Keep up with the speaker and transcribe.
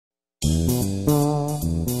Hi,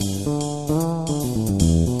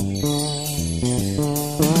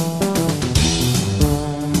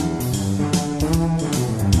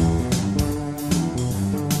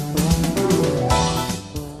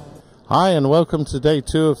 and welcome to day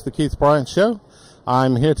 2 of the Keith Bryant Show.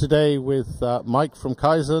 I'm here today with Mike from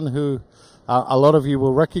Kaizen, who a lot of you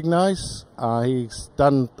will recognize. He's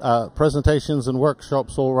done presentations and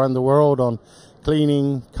workshops all around the world on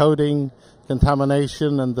cleaning, coding,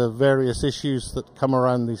 contamination, and the various issues that come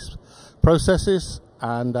around these processes.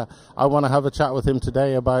 And I want to have a chat with him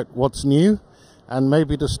today about what's new. And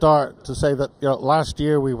maybe to start, to say that last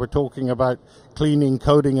year we were talking about cleaning,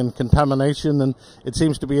 coding, and contamination, and it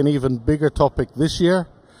seems to be an even bigger topic this year.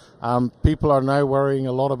 People are now worrying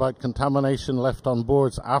a lot about contamination left on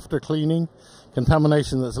boards after cleaning,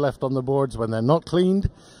 contamination that's left on the boards when they're not cleaned,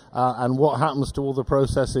 and what happens to all the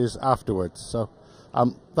processes afterwards. So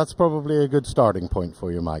that's probably a good starting point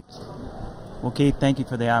for you, Mike. Well, Keith, thank you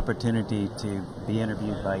for the opportunity to be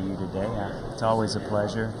interviewed by you today. It's always a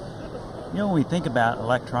pleasure. You know, when we think about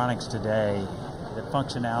electronics today, the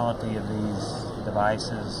functionality of these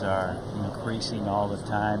devices are increasing all the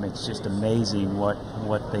time. It's just amazing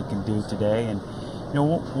what they can do today. And, you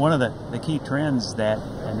know, one of the key trends that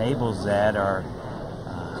enables that are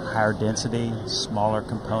higher density, smaller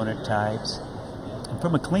component types. And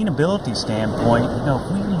from a cleanability standpoint,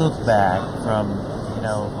 if we look back from,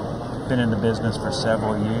 been in the business for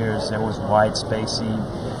several years, there was wide spacing.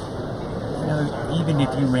 Even if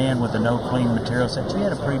you ran with a no-clean material set, you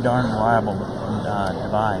had a pretty darn reliable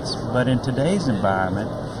device. But in today's environment,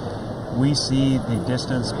 we see the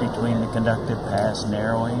distance between the conductive paths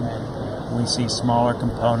narrowing. We see smaller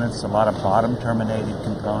components, a lot of bottom-terminated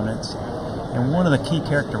components. And one of the key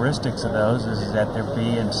characteristics of those is that they're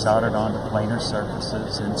being soldered onto planar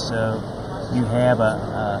surfaces. And so you have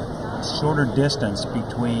a shorter distance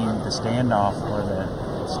between the standoff or the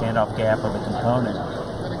standoff gap of the component.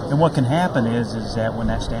 And what can happen is that when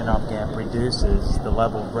that standoff gap reduces, the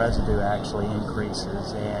level of residue actually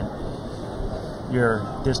increases, and your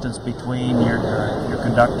distance between your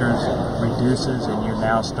conductors reduces, and you're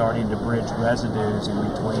now starting to bridge residues in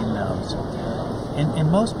between those.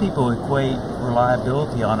 And most people equate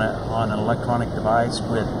reliability on an electronic device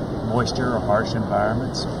with moisture or harsh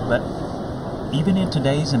environments, but even in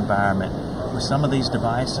today's environment, with some of these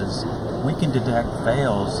devices, we can detect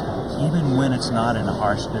fails even when it's not in a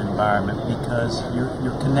harsh environment, because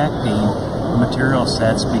you're connecting material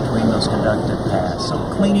sets between those conductive paths. So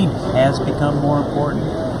cleaning has become more important.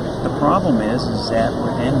 The problem is that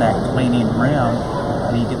within that cleaning realm,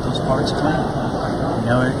 how do you get those parts clean?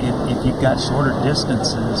 If you've got shorter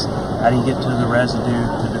distances, how do you get to the residue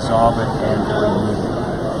to dissolve it and to remove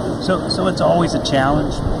it? So it's always a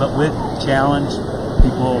challenge, but with challenge,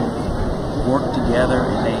 people work together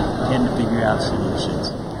and they tend to figure out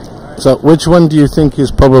solutions. So which one do you think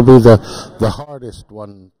is probably the hardest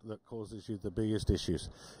one that causes you the biggest issues?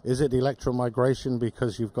 Is it electromigration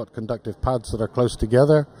because you've got conductive pads that are close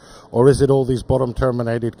together? Or is it all these bottom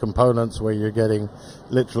terminated components where you're getting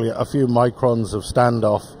literally a few microns of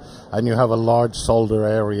standoff and you have a large solder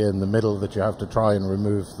area in the middle that you have to try and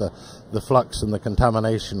remove the flux and the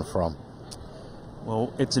contamination from?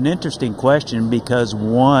 Well, it's an interesting question because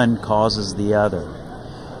one causes the other.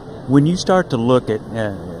 When you start to look at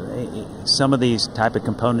some of these type of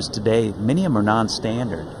components today, many of them are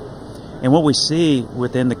non-standard. And what we see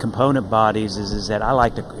within the component bodies is that I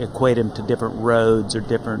like to equate them to different roads or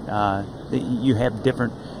different, you have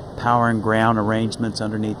different power and ground arrangements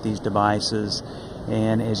underneath these devices.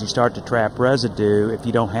 And as you start to trap residue, if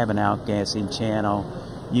you don't have an outgassing channel,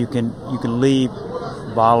 you can leave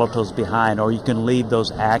volatiles behind, or you can leave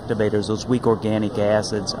those activators, those weak organic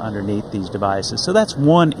acids underneath these devices. So that's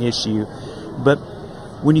one issue. But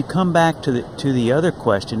when you come back to the other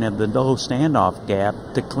question of the low standoff gap,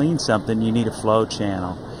 to clean something, you need a flow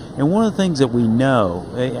channel. And one of the things that we know,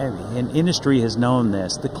 and industry has known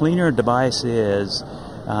this, the cleaner a device is,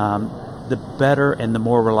 the better and the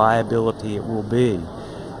more reliability it will be.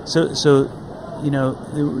 So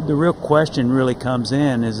the real question really comes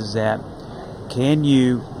in is that, can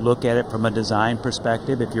you look at it from a design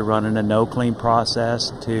perspective if you're running a no-clean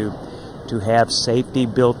process to have safety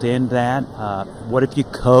built in that? What if you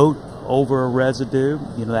coat over a residue?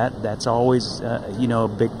 That's always a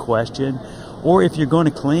big question. Or if you're going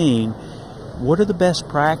to clean, what are the best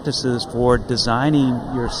practices for designing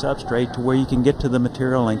your substrate to where you can get to the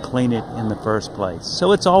material and clean it in the first place?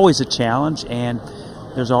 So it's always a challenge, and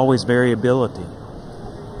there's always variability.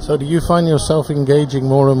 So do you find yourself engaging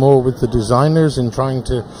more and more with the designers in trying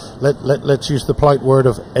to, let's use the polite word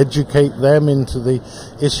of educate them into the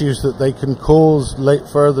issues that they can cause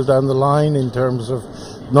further down the line in terms of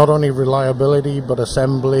not only reliability but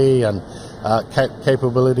assembly and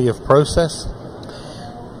capability of process?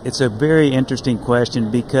 It's a very interesting question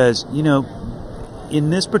because, you know, in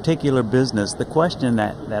this particular business, the question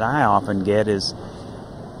that I often get is,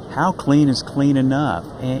 how clean is clean enough?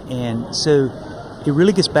 And so it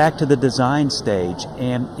really gets back to the design stage.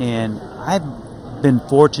 And I've been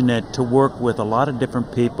fortunate to work with a lot of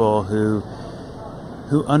different people who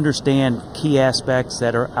understand key aspects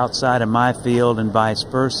that are outside of my field and vice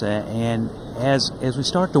versa. And as we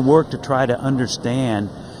start to work to try to understand,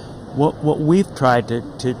 what we've tried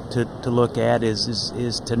to look at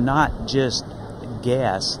is to not just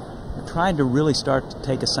guess, but trying to really start to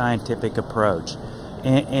take a scientific approach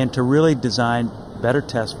and to really design better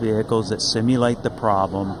test vehicles that simulate the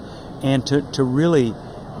problem, and to really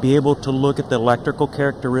be able to look at the electrical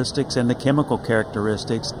characteristics and the chemical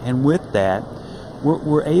characteristics. And with that,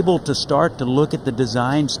 we're able to start to look at the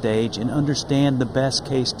design stage and understand the best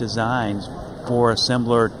case designs for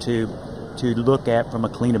assembler to look at from a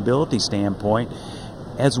cleanability standpoint,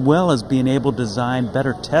 as well as being able to design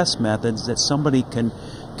better test methods that somebody can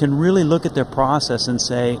really look at their process and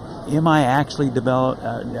say, am I actually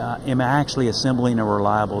assembling a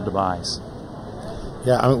reliable device?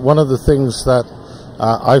 Yeah, I mean, one of the things that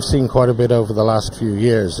I've seen quite a bit over the last few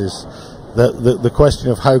years is the question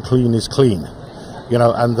of how clean is clean. You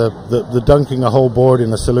know, and the dunking a whole board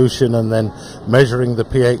in a solution and then measuring the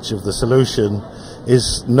pH of the solution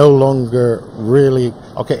is no longer really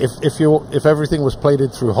okay. If everything was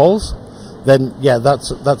plated through holes, then yeah,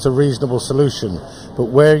 that's a reasonable solution. But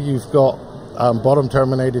where you've got bottom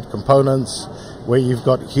terminated components, where you've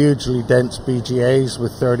got hugely dense BGAs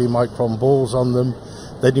with 30 micron balls on them,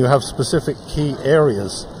 then you have specific key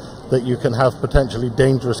areas that you can have potentially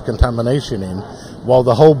dangerous contamination in. While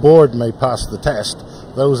the whole board may pass the test,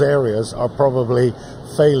 those areas are probably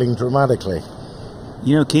failing dramatically.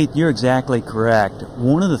 You know, Keith, you're exactly correct.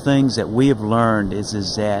 One of the things that we have learned is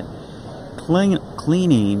that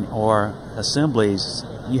cleaning or assemblies,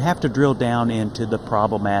 you have to drill down into the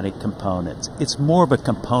problematic components. It's more of a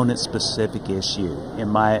component-specific issue, in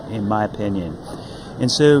my opinion. And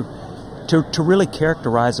so, to really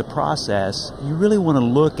characterize a process, you really want to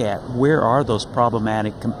look at where are those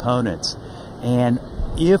problematic components. And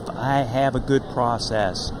if I have a good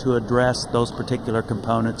process to address those particular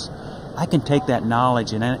components, I can take that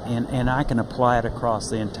knowledge and I can apply it across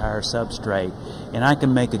the entire substrate, and I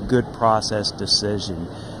can make a good process decision.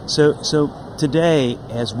 So today,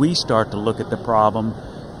 as we start to look at the problem,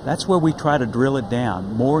 that's where we try to drill it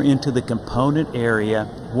down more into the component area.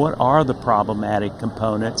 What are the problematic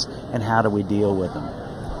components, and how do we deal with them?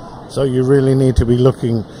 So you really need to be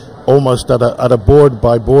looking almost at a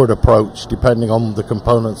board-by-board approach, depending on the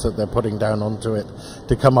components that they're putting down onto it,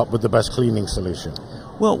 to come up with the best cleaning solution.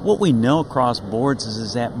 Well, what we know across boards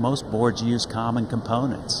is that most boards use common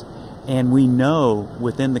components, and we know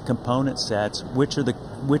within the component sets which are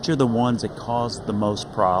the ones that cause the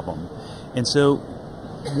most problem. And so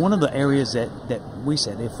one of the areas that we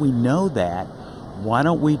said, if we know that, why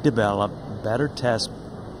don't we develop better test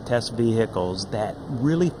vehicles that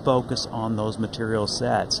really focus on those material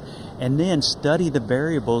sets, and then study the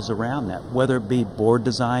variables around that, whether it be board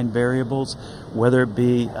design variables, whether it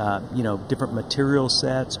be different material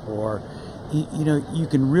sets, or you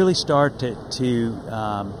can really start to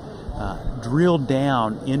drill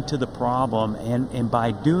down into the problem, and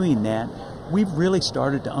by doing that, we've really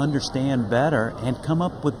started to understand better and come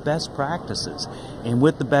up with best practices. And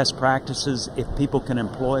with the best practices, if people can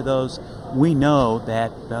employ those, we know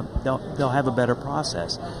that they'll have a better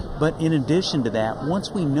process. But in addition to that,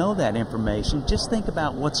 once we know that information, just think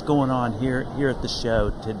about what's going on here at the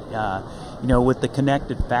show with the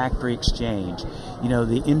connected factory exchange,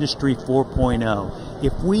 the Industry 4.0.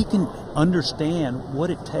 If we can understand what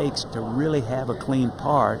it takes to really have a clean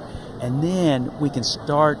part, and then we can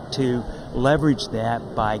start to leverage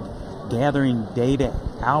that by gathering data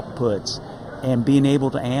outputs and being able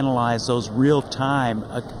to analyze those real time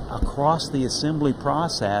across the assembly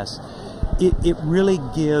process, it really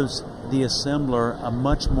gives the assembler a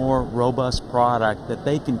much more robust product that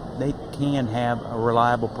they can have a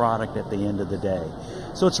reliable product at the end of the day.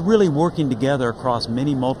 So it's really working together across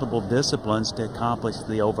multiple disciplines to accomplish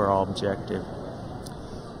the overall objective.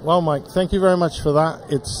 Well, Mike, thank you very much for that.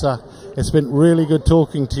 It's been really good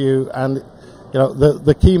talking to you, and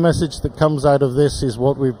the key message that comes out of this is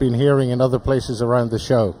what we've been hearing in other places around the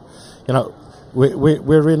show.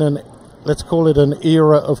 We're in let's call it an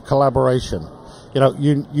era of collaboration.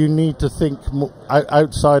 you need to think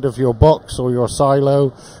outside of your box or your silo,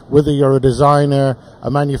 whether you're a designer,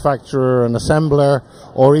 a manufacturer, an assembler,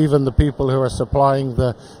 or even the people who are supplying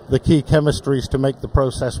the key chemistries to make the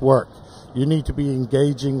process work. You need to be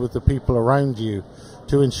engaging with the people around you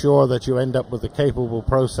to ensure that you end up with a capable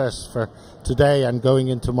process for today and going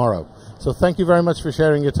in tomorrow. So thank you very much for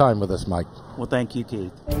sharing your time with us, Mike. Well, thank you,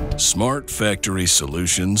 Keith. Smart factory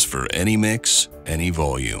solutions for any mix, any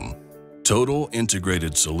volume. Total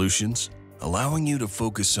integrated solutions, allowing you to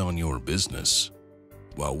focus on your business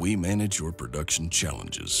while we manage your production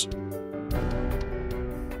challenges.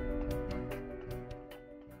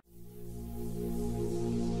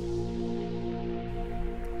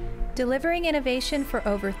 Delivering innovation for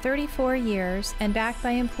over 34 years and backed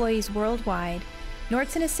by employees worldwide,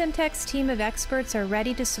 Nordson Syntec's team of experts are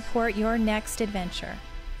ready to support your next adventure.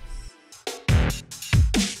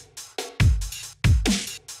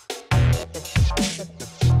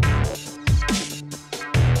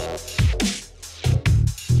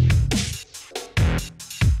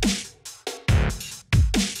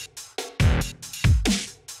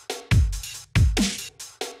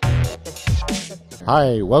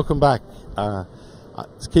 Hi, welcome back.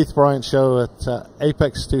 It's Keith Bryant show at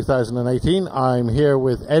Apex 2018. I'm here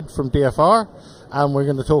with Ed from DFR, and we're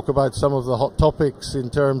going to talk about some of the hot topics in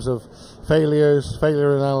terms of failures,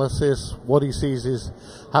 failure analysis, what he sees is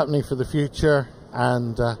happening for the future,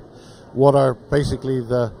 and what are basically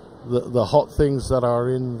the hot things that are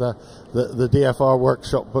in the DFR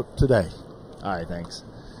workshop book today. All right, thanks.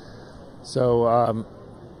 So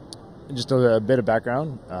just a bit of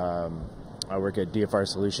background. I work at DFR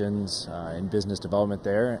Solutions in business development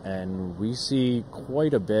there, and we see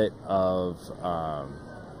quite a bit of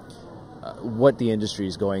what the industry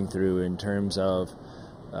is going through in terms of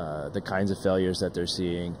the kinds of failures that they're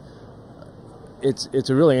seeing. It's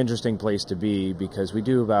a really interesting place to be because we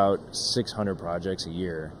do about 600 projects a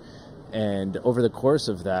year, and over the course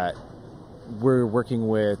of that, we're working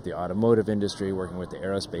with the automotive industry, working with the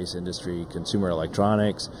aerospace industry, consumer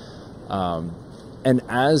electronics. And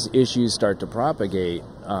as issues start to propagate,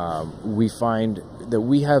 we find that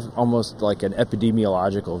we have almost like an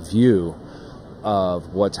epidemiological view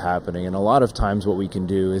of what's happening. And a lot of times what we can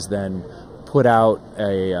do is then put out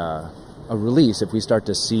a release. If we start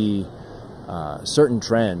to see certain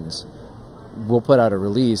trends, we'll put out a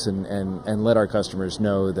release and let our customers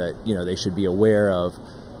know that, they should be aware of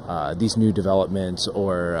these new developments,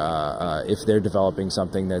 or if they're developing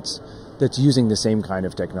something that's using the same kind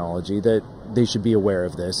of technology, that they should be aware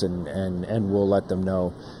of this, and we'll let them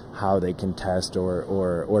know how they can test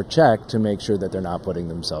or check to make sure that they're not putting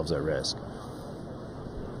themselves at risk.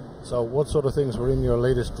 So what sort of things were in your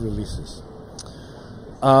latest releases?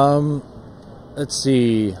 Let's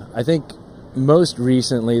see. I think most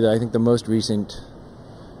recently, the most recent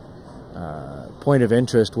point of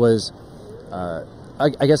interest was,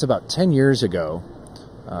 I guess about 10 years ago,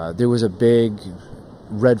 there was a big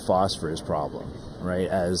red phosphorus problem, right?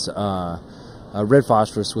 As red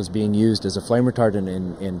phosphorus was being used as a flame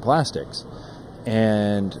retardant in plastics,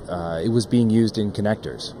 and it was being used in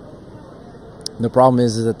connectors. And the problem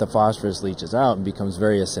is that the phosphorus leaches out and becomes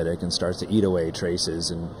very acidic and starts to eat away traces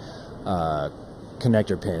and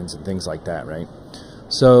connector pins and things like that, right?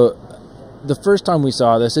 So the first time we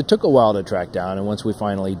saw this, it took a while to track down, and once we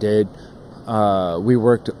finally did, we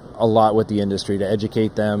worked a lot with the industry to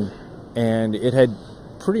educate them, and it had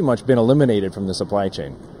pretty much been eliminated from the supply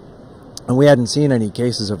chain. And we hadn't seen any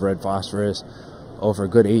cases of red phosphorus over a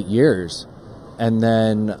good 8 years. And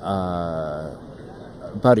then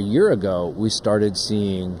about a year ago, we started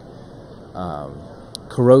seeing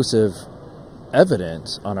corrosive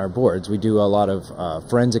evidence on our boards. We do a lot of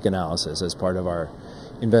forensic analysis as part of our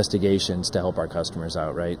investigations to help our customers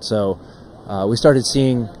out, right? So we started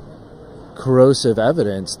seeing corrosive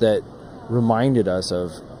evidence that reminded us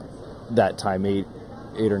of that time 8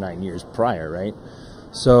 or 9 years prior, right?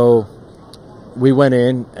 So we went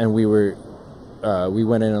in and we went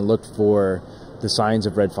in and looked for the signs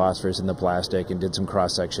of red phosphorus in the plastic and did some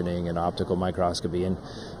cross-sectioning and optical microscopy, and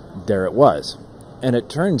there it was. And it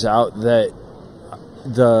turns out that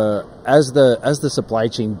as the supply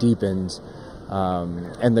chain deepens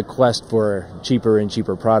and the quest for cheaper and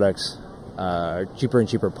cheaper products, cheaper and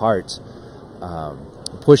cheaper parts,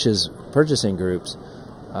 pushes purchasing groups,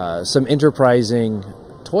 some enterprising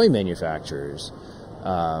toy manufacturers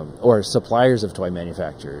or suppliers of toy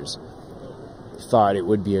manufacturers thought it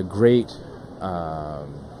would be a great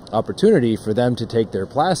opportunity for them to take their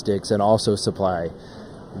plastics and also supply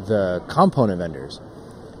the component vendors.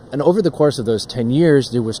 And over the course of those 10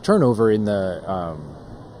 years, there was turnover in the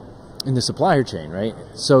the supplier chain, right?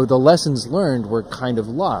 So the lessons learned were kind of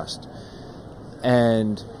lost.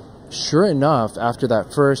 And sure enough, after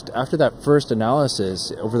that first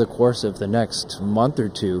analysis, over the course of the next month or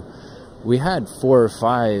two, we had 4 or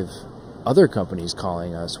 5 other companies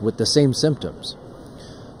calling us with the same symptoms.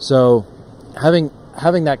 So having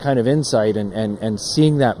that kind of insight and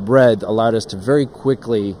seeing that breadth allowed us to very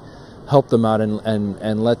quickly help them out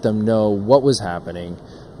and let them know what was happening,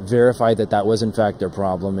 verify that was in fact their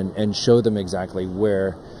problem, and show them exactly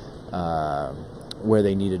where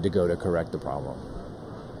they needed to go to correct the problem.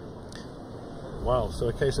 Wow, so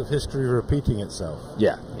a case of history repeating itself.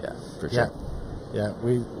 Yeah, for sure. Yeah,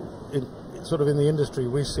 sort of in the industry,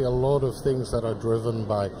 we see a lot of things that are driven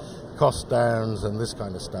by cost downs and this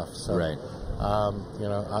kind of stuff. So, right.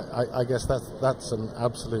 I guess that's an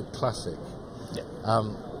absolute classic. Yeah.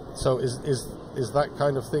 So is that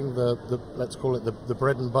kind of thing the let's call it the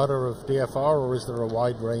bread and butter of DFR, or is there a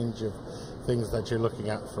wide range of things that you're looking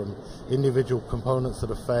at, from individual components that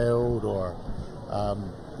have failed, or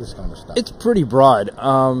this kind of stuff? It's pretty broad.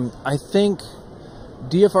 I think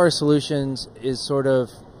DFR Solutions is sort of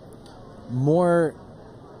more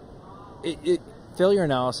failure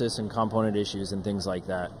analysis and component issues and things like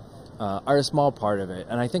that are a small part of it.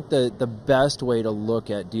 And I think the best way to look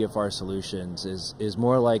at DFR Solutions is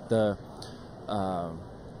more like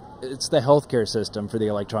it's the healthcare system for the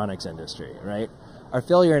electronics industry, right? Our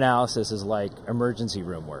failure analysis is like emergency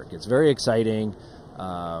room work. It's very exciting.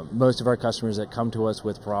 Most of our customers that come to us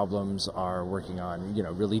with problems are working on,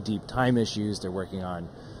 really deep time issues. They're working on,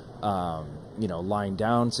 lying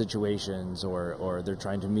down situations, or they're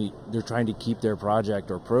trying to keep their project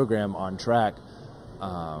or program on track,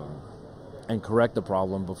 and correct the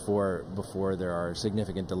problem before there are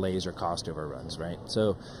significant delays or cost overruns, right?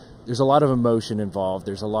 So there's a lot of emotion involved.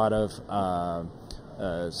 There's a lot of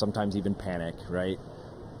sometimes even panic, right?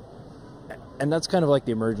 And that's kind of like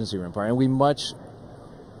the emergency room part. And we much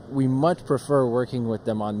prefer working with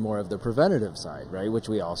them on more of the preventative side, right, which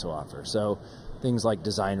we also offer. So things like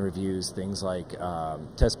design reviews, things like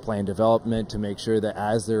test plan development, to make sure that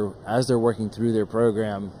as they're working through their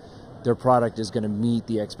program, their product is going to meet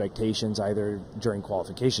the expectations either during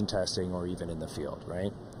qualification testing or even in the field,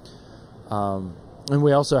 right? And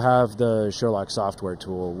we also have the Sherlock software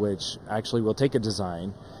tool, which actually will take a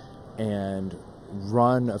design and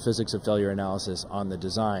run a physics of failure analysis on the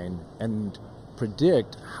design and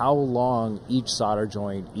predict how long each solder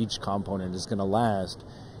joint, each component is going to last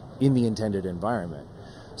in the intended environment.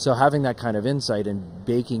 So having that kind of insight and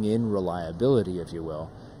baking in reliability, if you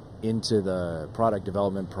will, into the product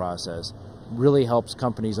development process really helps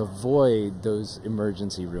companies avoid those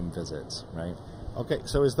emergency room visits, right? Okay,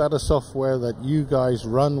 so is that a software that you guys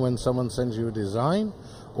run when someone sends you a design,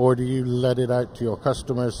 or do you let it out to your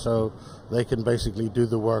customers so they can basically do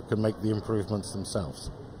the work and make the improvements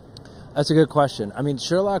themselves? That's a good question. I mean,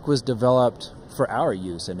 Sherlock was developed for our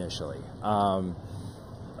use initially.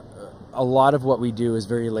 A lot of what we do is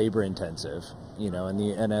very labor intensive,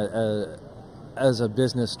 as a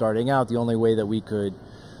business starting out, the only way that we could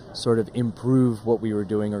sort of improve what we were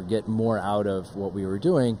doing or get more out of what we were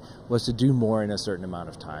doing was to do more in a certain amount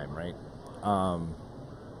of time, right?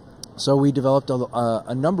 So we developed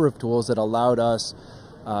a number of tools that allowed us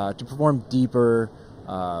to perform deeper,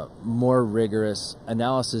 more rigorous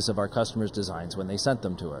analysis of our customers' designs when they sent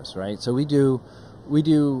them to us, right? So we do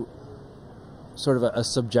sort of a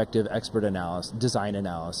subjective expert design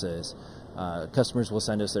analysis. Customers will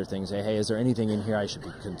send us their things, say, hey, is there anything in here I should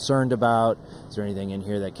be concerned about? Is there anything in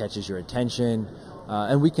here that catches your attention?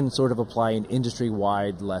 And we can sort of apply an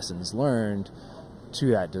industry-wide lessons learned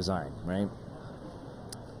to that design, right?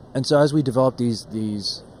 And so as we developed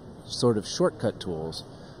these sort of shortcut tools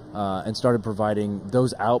and started providing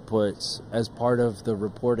those outputs as part of the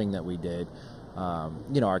reporting that we did,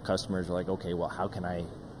 our customers were like, okay, well, how can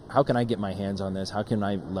I get my hands on this? How can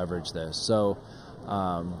I leverage this? So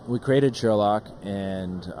we created Sherlock,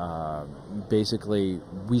 and basically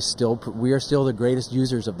we are still the greatest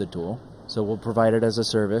users of the tool. So we'll provide it as a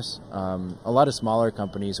service. A lot of smaller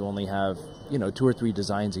companies who only have 2 or 3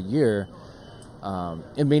 designs a year,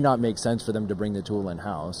 it may not make sense for them to bring the tool in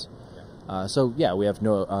house. So yeah, we have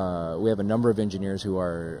a number of engineers who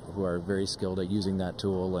are very skilled at using that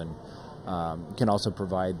tool and can also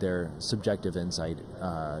provide their subjective insight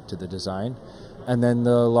to the design. And then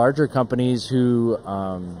the larger companies who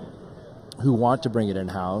want to bring it in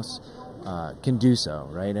house can do so,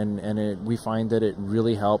 right? And we find that it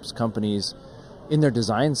really helps companies in their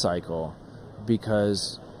design cycle,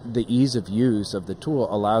 because the ease of use of the tool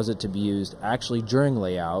allows it to be used actually during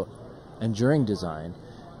layout and during design.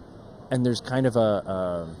 And there's kind of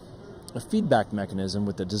a feedback mechanism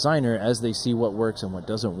with the designer as they see what works and what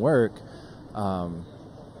doesn't work.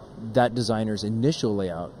 That designer's initial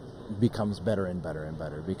layout becomes better and better and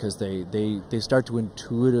better because they start to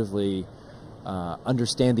intuitively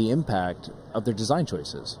understand the impact of their design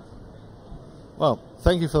choices. Well,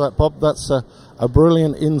 thank you for that, Bob. That's a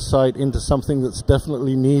brilliant insight into something that's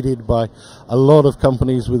definitely needed by a lot of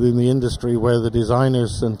companies within the industry, where the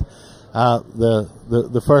designers and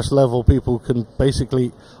the first level people can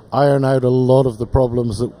basically iron out a lot of the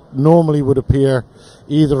problems that normally would appear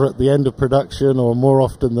either at the end of production or more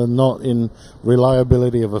often than not in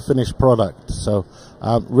reliability of a finished product. So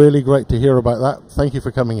really great to hear about that. Thank you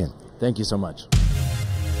for coming in. Thank you so much.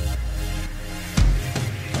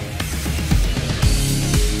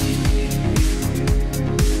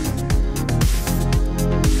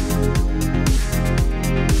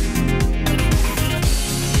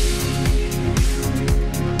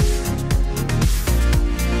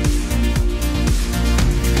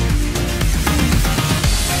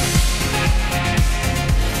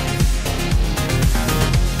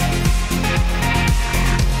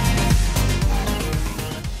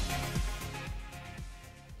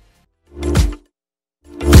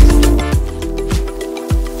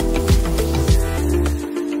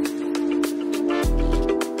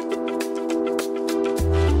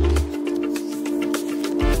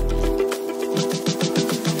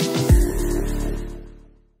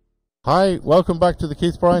 Hi, welcome back to the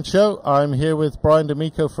Keith Bryant Show. I'm here with Brian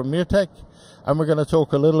D'Amico from Mirtec, and we're going to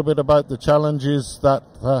talk a little bit about the challenges that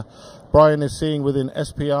Brian is seeing within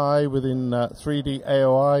SPI, within 3D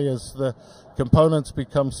AOI, as the components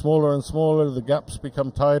become smaller and smaller, the gaps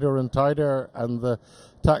become tighter and tighter, and the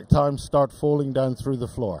tack times start falling down through the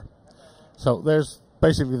floor. So there's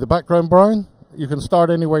basically the background, Brian. You can start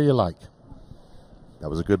anywhere you like. That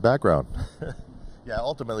was a good background. Yeah,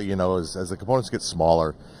 ultimately, you know, as the components get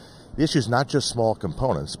smaller, the issue is not just small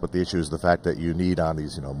components, but the issue is the fact that you need on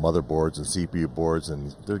these, you know, motherboards and CPU boards,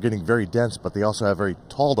 and they're getting very dense, but they also have very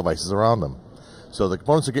tall devices around them. So the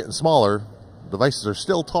components are getting smaller, devices are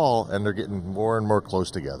still tall, and they're getting more and more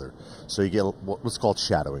close together. So you get what's called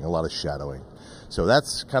shadowing, a lot of shadowing. So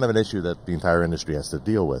that's kind of an issue that the entire industry has to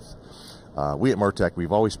deal with. We at Mirtec,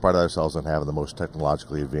 we've always prided ourselves on having the most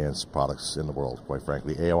technologically advanced products in the world, quite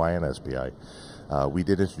frankly, AOI and SPI. We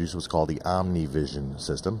did introduce what's called the OmniVision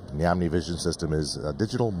system. And the OmniVision system is a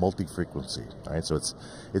digital multi-frequency. All right, so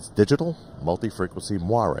it's digital multi-frequency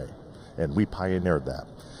moire, and we pioneered that.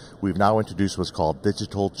 We've now introduced what's called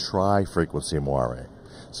digital tri-frequency moire.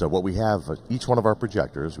 So what we have, each one of our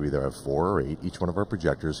projectors, we either have 4 or 8, each one of our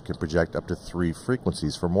projectors can project up to 3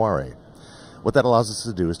 frequencies for moire. What that allows us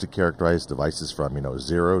to do is to characterize devices from, you know,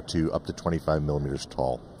 0 to up to 25 millimeters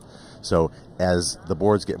tall. So as the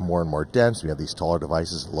boards get more and more dense, we have these taller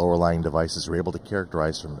devices, lower lying devices, we're able to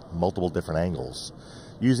characterize from multiple different angles.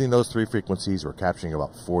 Using those 3 frequencies, we're capturing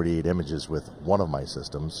about 48 images with one of my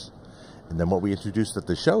systems. And then what we introduced at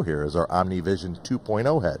the show here is our OmniVision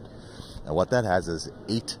 2.0 head. And what that has is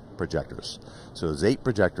 8 projectors. So there's 8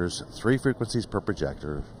 projectors, 3 frequencies per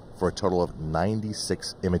projector, for a total of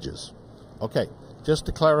 96 images. Okay, just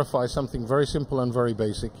to clarify something very simple and very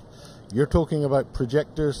basic, you're talking about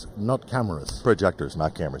projectors, not cameras. Projectors,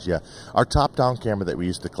 not cameras, yeah. Our top-down camera that we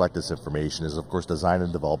use to collect this information is, of course, designed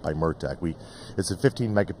and developed by Mirtec. It's a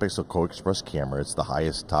 15-megapixel co-express camera. It's the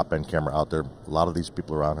highest top-end camera out there. A lot of these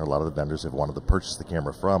people around here, a lot of the vendors have wanted to purchase the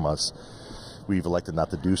camera from us. We've elected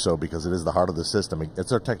not to do so because it is the heart of the system.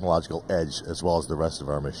 It's our technological edge as well as the rest of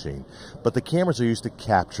our machine. But the cameras are used to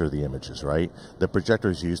capture the images, right? The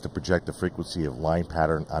projector is used to project the frequency of line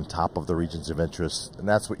pattern on top of the regions of interest, and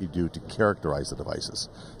that's what you do to characterize the devices.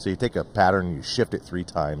 So you take a pattern, you shift it 3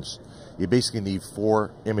 times. You basically need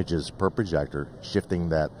 4 images per projector, shifting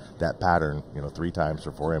that pattern, you know, 3 times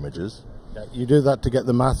for 4 images. You do that to get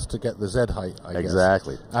the math, to get the Z height, I guess.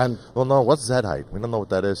 Exactly. And well, no, what's Z height? We don't know what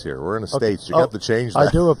that is here. We're in the States. You got to change that.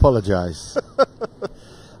 I do apologize.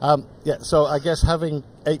 Yeah, so I guess having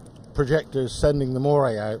 8 projectors sending the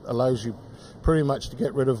moire out allows you pretty much to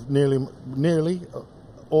get rid of nearly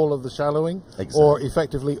all of the shadowing, exactly. Or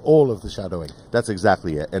effectively all of the shadowing. That's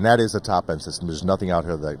exactly it. And that is a top-end system. There's nothing out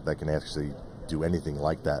here that can actually do anything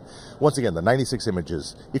like that. Once again, the 96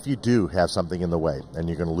 images, if you do have something in the way and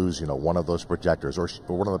you're going to lose, you know, one of those projectors or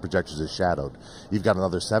one of the projectors is shadowed, you've got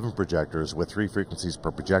another 7 projectors with 3 frequencies per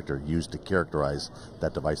projector used to characterize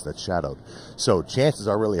that device that's shadowed. So chances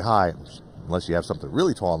are really high, unless you have something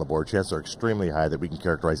really tall on the board, chances are extremely high that we can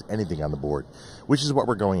characterize anything on the board, which is what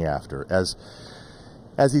we're going after. As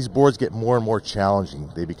As these boards get more and more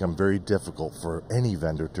challenging, they become very difficult for any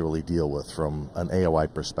vendor to really deal with from an AOI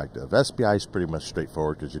perspective. SPI is pretty much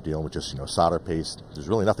straightforward because you're dealing with just, solder paste. There's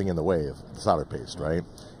really nothing in the way of the solder paste, right?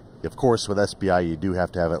 Of course, with SPI, you do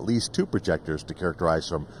have to have at least 2 projectors to characterize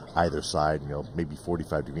from either side, maybe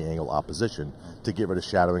 45-degree angle opposition to get rid of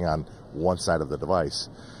shadowing on one side of the device.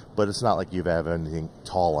 But it's not like you have anything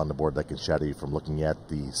tall on the board that can shadow you from looking at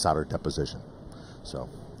the solder deposition. So.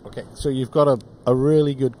 Okay, so you've got a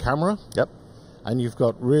really good camera. Yep. And you've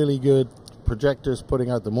got really good projectors putting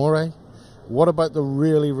out the moire. What about the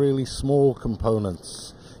really, really small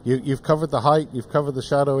components? You've covered the height, you've covered the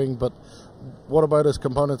shadowing, but what about as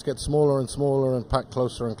components get smaller and smaller and packed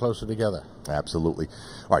closer and closer together? Absolutely.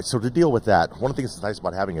 All right, so to deal with that, one of the things that's nice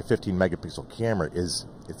about having a 15 megapixel camera is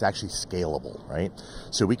it's actually scalable, right?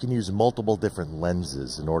 So we can use multiple different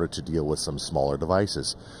lenses in order to deal with some smaller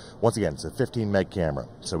devices. Once again, it's a 15 meg camera,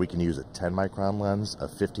 so we can use a 10 micron lens, a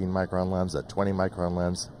 15 micron lens, a 20 micron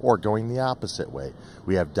lens, or going the opposite way.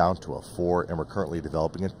 We have down to a 4, and we're currently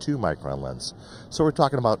developing a 2 micron lens. So we're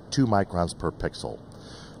talking about 2 microns per pixel.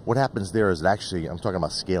 What happens there is actually, I'm talking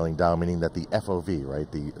about scaling down, meaning that the FOV,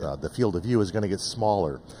 right, the field of view is going to get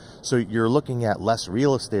smaller. So you're looking at less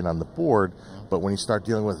real estate on the board, but when you start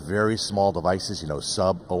dealing with very small devices,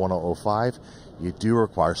 sub 01005, you do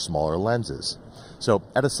require smaller lenses. So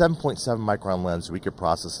at a 7.7 micron lens, we could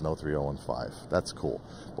process an 03015. That's cool.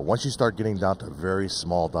 But once you start getting down to very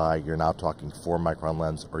small die, you're now talking 4 micron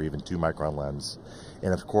lens or even 2 micron lens.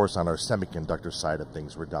 And of course, on our semiconductor side of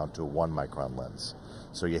things, we're down to a 1 micron lens.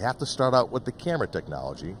 So you have to start out with the camera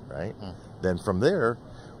technology, right? Then from there,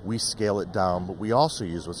 we scale it down, but we also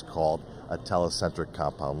use what's called a telecentric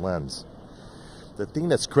compound lens. The thing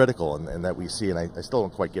that's critical and that we see, and I still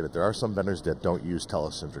don't quite get it, there are some vendors that don't use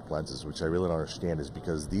telecentric lenses, which I really don't understand, is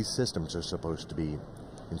because these systems are supposed to be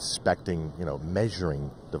inspecting,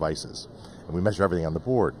 measuring devices. And we measure everything on the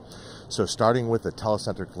board. So starting with a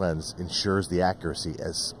telecentric lens ensures the accuracy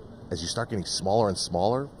as you start getting smaller and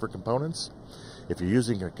smaller for components. If you're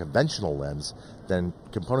using a conventional lens, then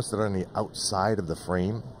components that are on the outside of the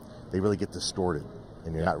frame, they really get distorted,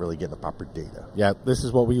 and you're not really getting the proper data. Yeah, this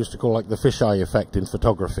is what we used to call like the fisheye effect in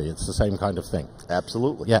photography. It's the same kind of thing.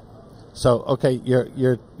 Absolutely. Yeah. So, okay,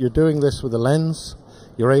 you're doing this with a lens.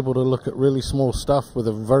 You're able to look at really small stuff with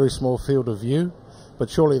a very small field of view, but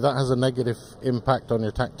surely that has a negative impact on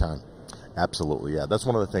your tack time. Absolutely, yeah. That's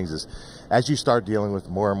one of the things is, as you start dealing with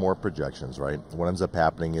more and more projections, right, what ends up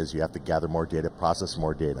happening is you have to gather more data, process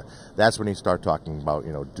more data. That's when you start talking about,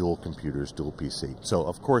 dual computers, dual PC. So,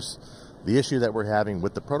 of course, the issue that we're having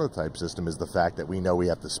with the prototype system is the fact that we know we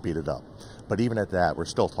have to speed it up. But even at that, we're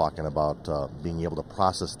still talking about being able to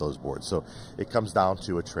process those boards. So it comes down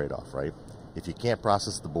to a trade-off, right? If you can't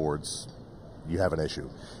process the boards, you have an issue.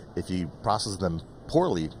 If you process them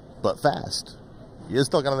poorly but fast, you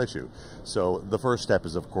still got an issue. So the first step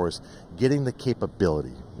is, of course, getting the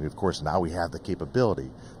capability. Of course, now we have the capability.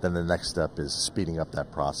 Then the next step is speeding up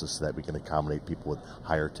that process so that we can accommodate people with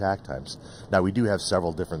higher tack times. Now, we do have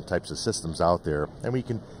several different types of systems out there, and we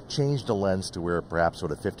can change the lens to where perhaps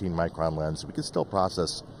with a 15 micron lens, we can still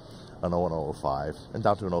process an 01005 and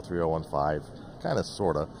down to an 03015, kind of,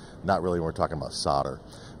 sort of, not really when we're talking about solder.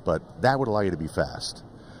 But that would allow you to be fast.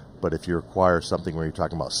 But if you require something where you're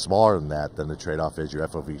talking about smaller than that, then the trade-off is your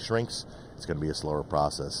FOV shrinks. It's going to be a slower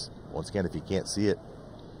process. Once again, if you can't see it,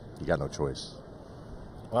 you got no choice.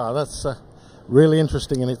 Wow, that's really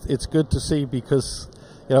interesting, and it's good to see because,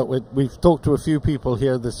 we've talked to a few people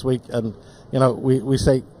here this week, and, we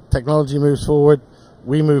say technology moves forward,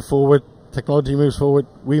 we move forward, technology moves forward,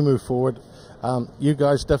 we move forward. You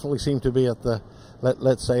guys definitely seem to be at the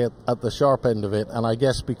let's say at the sharp end of it, and I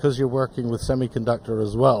guess because you're working with semiconductor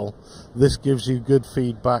as well, this gives you good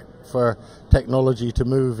feedback for technology to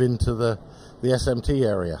move into the SMT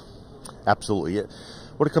area. Absolutely.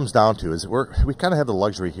 What it comes down to is we kind of have the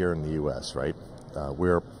luxury here in the U.S., right?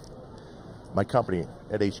 My company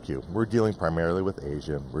at HQ, we're dealing primarily with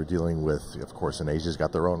Asia. We're dealing with, of course, and Asia's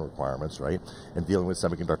got their own requirements, right? And dealing with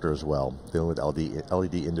semiconductor as well, dealing with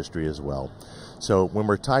LED industry as well. So when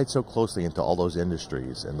we're tied so closely into all those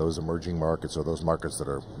industries and those emerging markets, or those markets that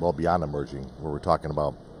are well beyond emerging, where we're talking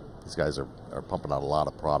about these guys are pumping out a lot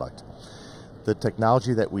of product. The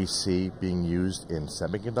technology that we see being used in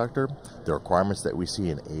semiconductor, the requirements that we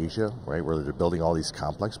see in Asia, right, where they're building all these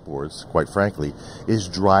complex boards, quite frankly, is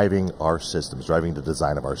driving our systems, driving the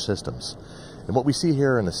design of our systems. And what we see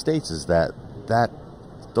here in the States is that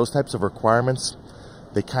those types of requirements,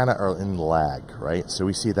 they kind of are in lag, right? So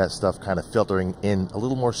we see that stuff kind of filtering in a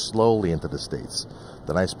little more slowly into the States.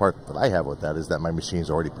 The nice part that I have with that is that my machine's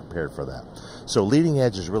already prepared for that. So leading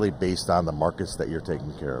edge is really based on the markets that you're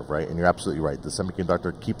taking care of, right? And you're absolutely right. The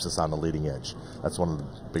semiconductor keeps us on the leading edge. That's one of the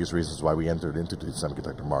biggest reasons why we entered into the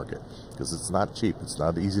semiconductor market, because it's not cheap. It's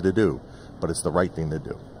not easy to do, but it's the right thing to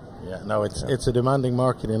do. Yeah, no, it's a demanding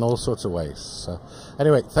market in all sorts of ways. So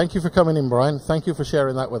anyway, thank you for coming in, Brian. Thank you for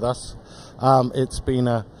sharing that with us. It's been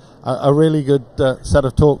a really good set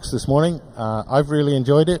of talks this morning. I've really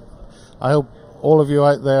enjoyed it. I hope all of you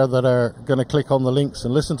out there that are going to click on the links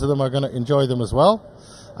and listen to them are going to enjoy them as well.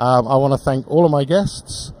 I want to thank all of my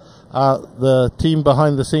guests, the team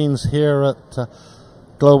behind the scenes here at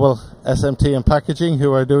Global SMT and Packaging,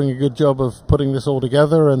 who are doing a good job of putting this all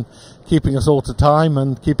together and keeping us all to time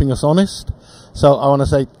and keeping us honest. So I want to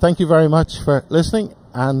say thank you very much for listening,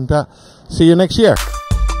 and see you next year.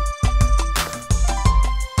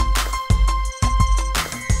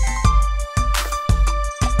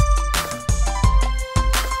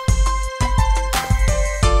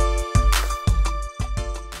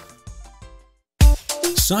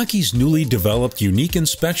 Saki's newly developed unique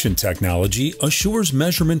inspection technology assures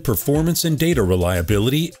measurement performance and data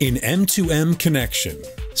reliability in M2M connection.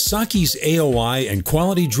 Saki's AOI and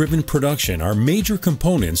quality-driven production are major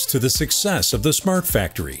components to the success of the Smart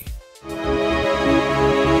Factory.